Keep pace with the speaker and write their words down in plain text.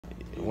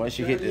Once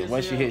you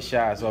hit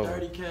shy, it's over.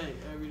 30K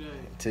every day.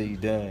 Till you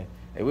done.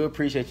 Hey, we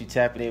appreciate you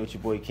tapping in with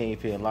your boy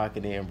Kingpen,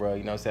 locking in, bro.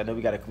 You know what I'm saying? I know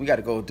we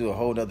gotta go do a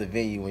whole other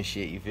venue and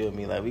shit. You feel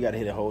me? Like we gotta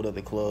hit a whole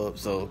other club.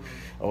 So,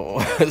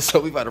 so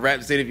we about to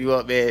wrap this interview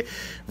up, man.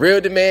 Real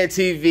Demand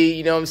TV.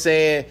 You know what I'm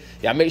saying?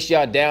 Y'all make sure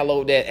y'all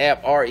download that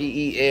app,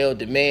 REEL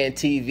Demand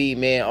TV,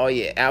 man. All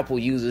your Apple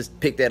users,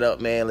 pick that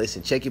up, man.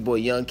 Listen, check your boy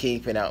Young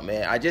Kingpen out,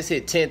 man. I just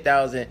hit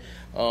 10,000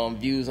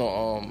 views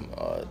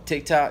on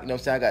TikTok. You know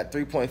what I'm saying? I got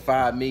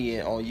 3.5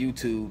 million on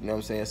YouTube. You know what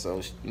I'm saying?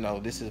 So, you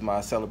know, this is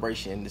my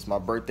celebration. This is my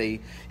birthday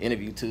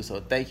interview too. So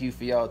thank you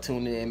for y'all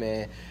tuning in,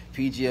 man.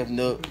 Pgf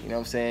Nuk, you know what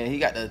I'm saying? He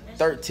got the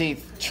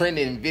 13th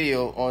trending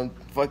video on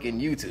fucking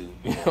YouTube.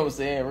 You know what I'm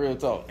saying? Real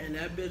talk. And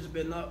that bitch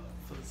been up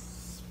for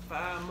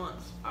 5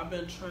 months. I've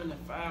been trending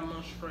 5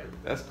 months straight.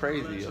 That's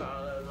crazy, I'm yo.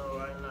 y'all know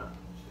right now.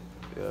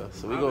 Yeah,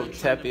 so we gonna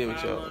tap in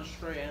with y'all. 5 months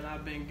straight, and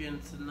I've been getting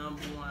to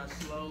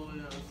 #1 slowly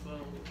and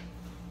slowly.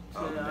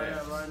 Oh, yeah,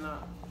 right now.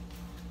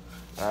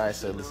 All right,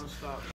 so Don't stop.